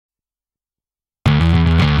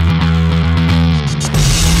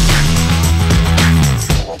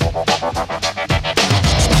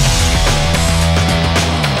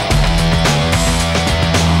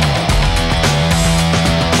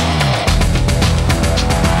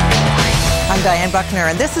I'm Diane Buckner,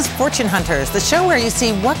 and this is Fortune Hunters, the show where you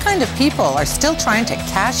see what kind of people are still trying to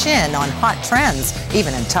cash in on hot trends,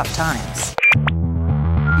 even in tough times.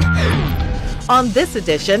 On this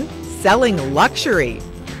edition, selling luxury.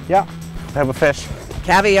 Yeah, I have a fish.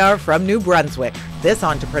 Caviar from New Brunswick. This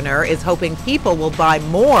entrepreneur is hoping people will buy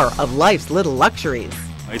more of life's little luxuries.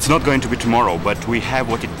 It's not going to be tomorrow, but we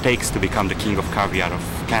have what it takes to become the king of caviar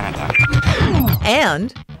of Canada.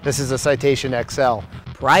 And This is a Citation XL.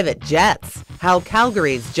 private jets. How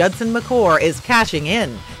Calgary's Judson McCore is cashing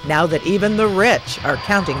in now that even the rich are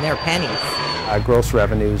counting their pennies. Gross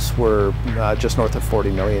revenues were just north of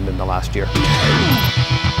 40 million in the last year.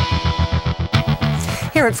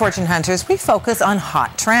 Here at Fortune Hunters, we focus on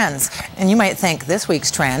hot trends. And you might think this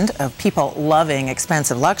week's trend of people loving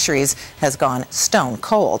expensive luxuries has gone stone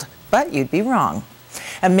cold, but you'd be wrong.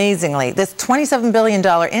 Amazingly, this $27 billion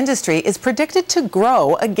industry is predicted to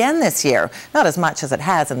grow again this year. Not as much as it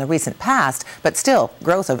has in the recent past, but still,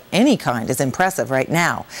 growth of any kind is impressive right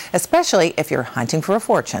now, especially if you're hunting for a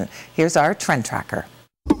fortune. Here's our trend tracker.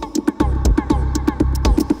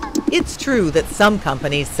 It's true that some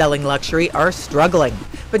companies selling luxury are struggling,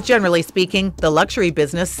 but generally speaking, the luxury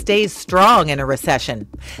business stays strong in a recession.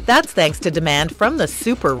 That's thanks to demand from the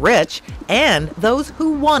super rich and those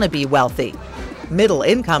who want to be wealthy.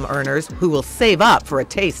 Middle-income earners who will save up for a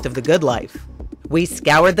taste of the good life. We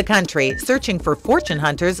scoured the country searching for fortune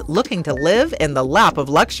hunters looking to live in the lap of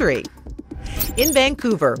luxury. In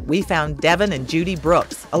Vancouver, we found Devin and Judy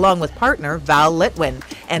Brooks, along with partner Val Litwin,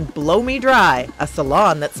 and Blow Me Dry, a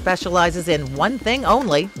salon that specializes in one thing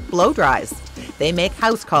only, blow dries. They make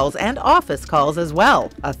house calls and office calls as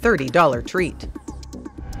well, a $30 treat.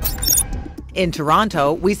 In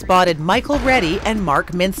Toronto, we spotted Michael Reddy and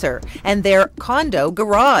Mark Mincer and their condo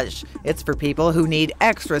garage. It's for people who need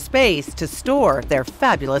extra space to store their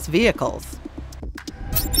fabulous vehicles.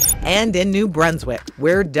 And in New Brunswick,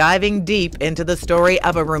 we're diving deep into the story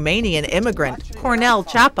of a Romanian immigrant, Cornel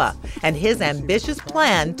Chapa, and his ambitious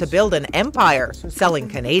plan to build an empire selling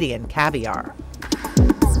Canadian caviar.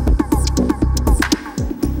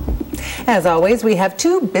 As always, we have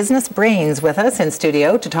two business brains with us in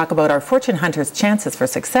studio to talk about our Fortune Hunters' chances for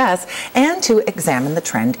success and to examine the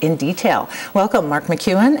trend in detail. Welcome, Mark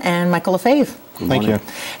McEwen and Michael Lefebvre. Thank you.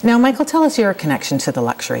 Now, Michael, tell us your connection to the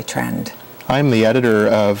luxury trend. I'm the editor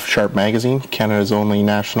of Sharp Magazine, Canada's only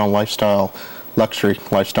national luxury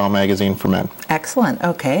lifestyle magazine for men. Excellent.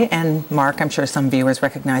 Okay. And Mark, I'm sure some viewers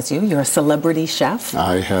recognize you. You're a celebrity chef.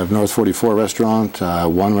 I have North 44 restaurant,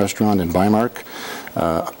 one restaurant in Bymark,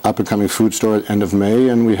 up-and-coming food store at end of May,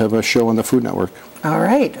 and we have a show on the Food Network. All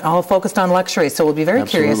right. All focused on luxury. So we'll be very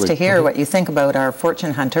curious to hear what you think about our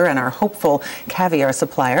fortune hunter and our hopeful caviar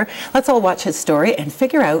supplier. Let's all watch his story and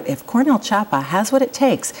figure out if Cornel Chapa has what it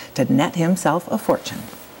takes to net himself a fortune.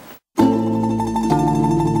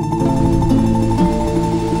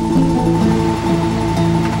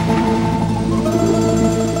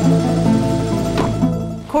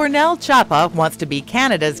 Cornel Chapa wants to be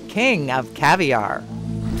Canada's king of caviar.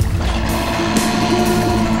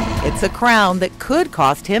 It's a crown that could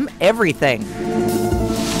cost him everything.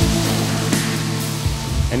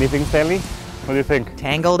 Anything, Stanley? What do you think?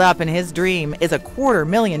 Tangled up in his dream is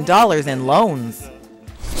 $250,000 in loans.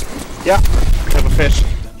 Yeah, I have a fish.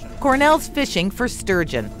 Cornel's fishing for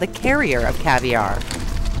sturgeon, the carrier of caviar.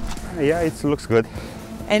 Yeah, it looks good.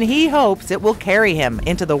 And he hopes it will carry him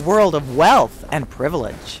into the world of wealth and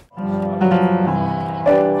privilege.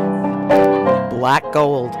 Black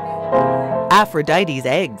gold. Aphrodite's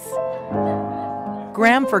eggs.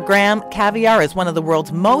 Gram for gram, caviar is one of the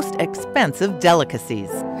world's most expensive delicacies.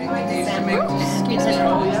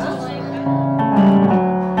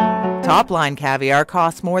 Top-line caviar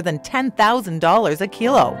costs more than $10,000 a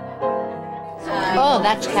kilo. Oh,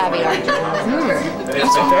 that's caviar.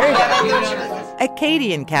 It's very good.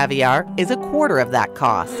 Acadian caviar is a quarter of that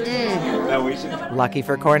cost. Lucky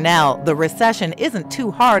for Cornel, the recession isn't too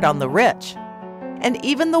hard on the rich. And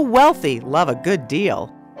even the wealthy love a good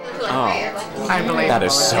deal. Oh, that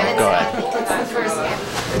is so good.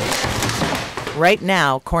 Right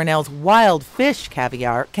now, Cornel's wild fish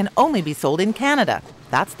caviar can only be sold in Canada.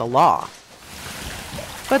 That's the law.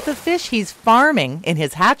 But the fish he's farming in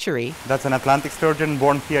his hatchery, That's an Atlantic sturgeon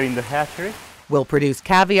born here in the hatchery. will produce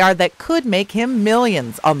caviar that could make him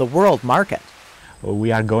millions on the world market.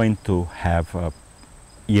 We are going to have a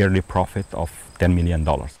yearly profit of $10 million.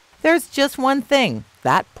 There's just one thing.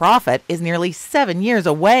 That profit is nearly 7 years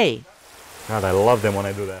away. God, I love them when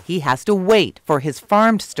I do that. He has to wait for his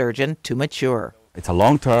farmed sturgeon to mature. It's a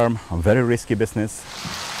long-term, a very risky business,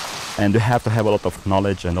 and you have to have a lot of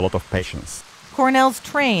knowledge and a lot of patience. Cornell's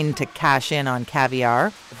trained to cash in on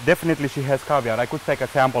caviar. Definitely she has caviar. I could take a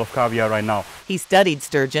sample of caviar right now. He studied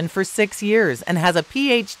sturgeon for 6 years and has a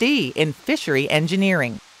PhD in fishery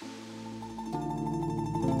engineering.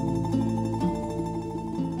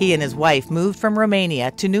 He and his wife moved from Romania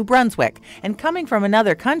to New Brunswick, and coming from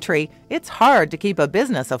another country, it's hard to keep a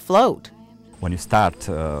business afloat. When you start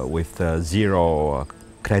with zero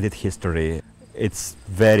credit history, it's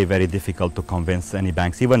very, very difficult to convince any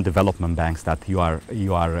banks, even development banks, that you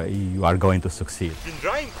are going to succeed. It's been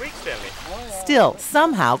drying quick, Stanley. Still,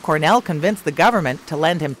 somehow Cornell convinced the government to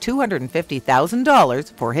lend him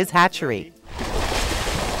 $250,000 for his hatchery.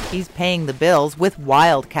 He's paying the bills with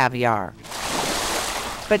wild caviar.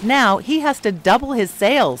 But now he has to double his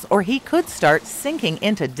sales or he could start sinking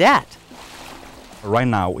into debt. Right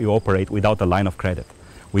now, we operate without a line of credit.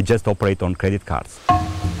 We just operate on credit cards.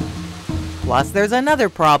 Plus, there's another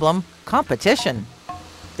problem, competition.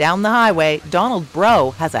 Down the highway, Donald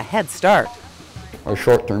Bro has a head start. My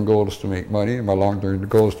short-term goal is to make money, and my long-term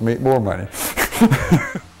goal is to make more money.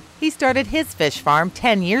 He started his fish farm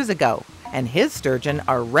 10 years ago, and his sturgeon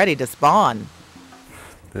are ready to spawn.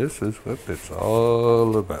 This is what it's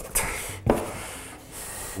all about.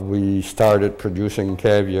 We started producing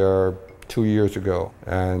caviar 2 years ago,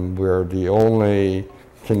 and we're the only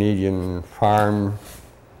Canadian farm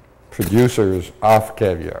producers of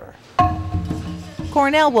caviar.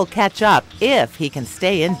 Cornell will catch up if he can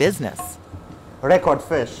stay in business. Record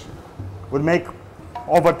fish would make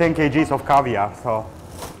over 10 kgs of caviar, so...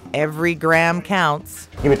 Every gram counts.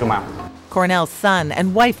 Give it to Mom. Cornell's son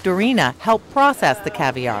and wife Dorina help process the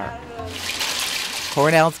caviar.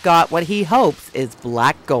 Cornell's got what he hopes is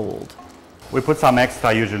black gold. We put some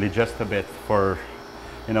extra, usually just a bit, for,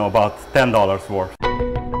 about $10 worth.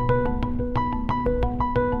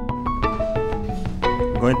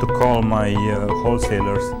 I'm going to call my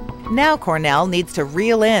wholesalers. Now Cornell needs to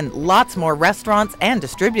reel in lots more restaurants and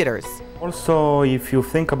distributors. Also, if you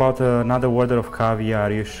think about another order of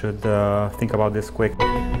caviar, you should think about this quick.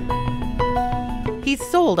 He's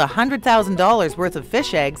sold $100,000 worth of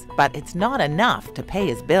fish eggs, but it's not enough to pay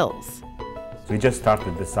his bills. We just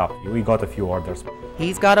started this up. We got a few orders.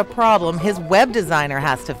 He's got a problem his web designer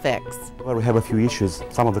has to fix. Well, we have a few issues.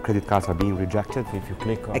 Some of the credit cards are being rejected. If you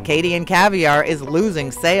click on... Acadian Caviar is losing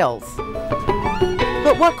sales.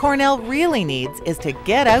 But what Cornell really needs is to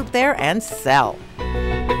get out there and sell.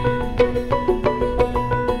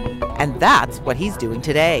 And that's what he's doing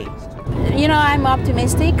today. I'm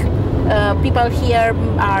optimistic. People here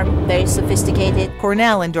are very sophisticated.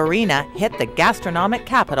 Cornell and Dorina hit the gastronomic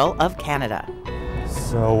capital of Canada.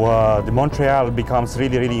 So the Montreal becomes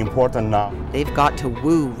really, really important now. They've got to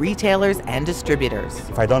woo retailers and distributors.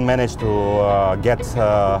 If I don't manage to get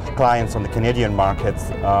clients on the Canadian markets,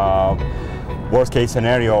 worst case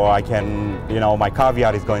scenario, I can, my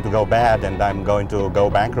caviar is going to go bad and I'm going to go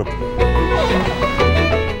bankrupt.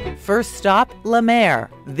 First stop, La Mer,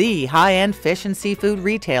 the high-end fish and seafood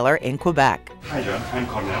retailer in Quebec. Hi, John. I'm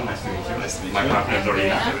Cornell. Nice to meet you. Nice to meet you. My partner,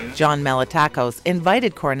 Dorina. John Melitakos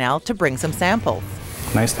invited Cornell to bring some samples.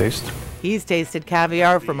 Nice taste. He's tasted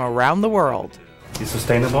caviar from around the world. It's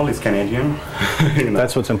sustainable. It's Canadian.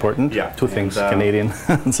 That's what's important. Yeah. Two things, Canadian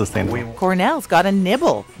and sustainable. Cornell's got a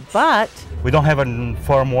nibble, but... We don't have a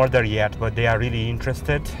firm order yet, but they are really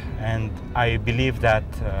interested. And I believe that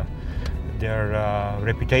their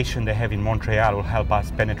reputation they have in Montreal will help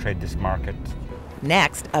us penetrate this market.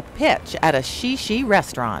 Next, a pitch at a Shishi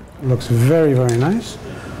restaurant. Looks very, very nice.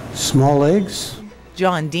 Small eggs.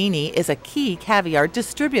 John Deeney is a key caviar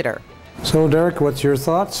distributor. So, Derek, what's your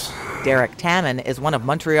thoughts? Derek Taman is one of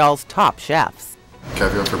Montreal's top chefs.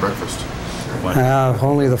 Caviar for breakfast.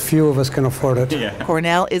 Only the few of us can afford it. Yeah.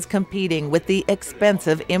 Cornell is competing with the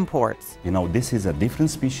expensive imports. This is a different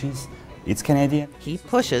species. It's Canadian. He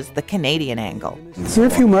pushes the Canadian angle.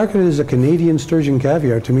 If you market it as a Canadian sturgeon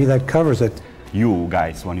caviar, to me that covers it. You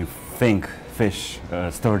guys, when you think fish,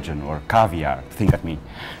 sturgeon, or caviar, think at me.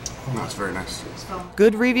 That's very nice.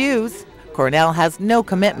 Good reviews. Cornell has no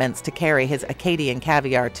commitments to carry his Acadian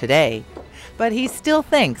caviar today, but he still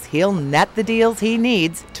thinks he'll net the deals he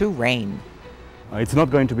needs to reign. It's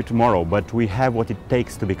not going to be tomorrow, but we have what it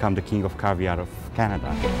takes to become the king of caviar of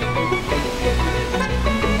Canada.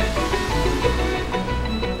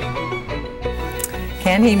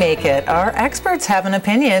 Can he make it? Our experts have an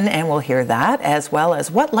opinion, and we'll hear that, as well as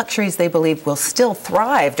what luxuries they believe will still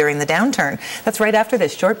thrive during the downturn. That's right after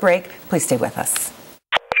this short break. Please stay with us.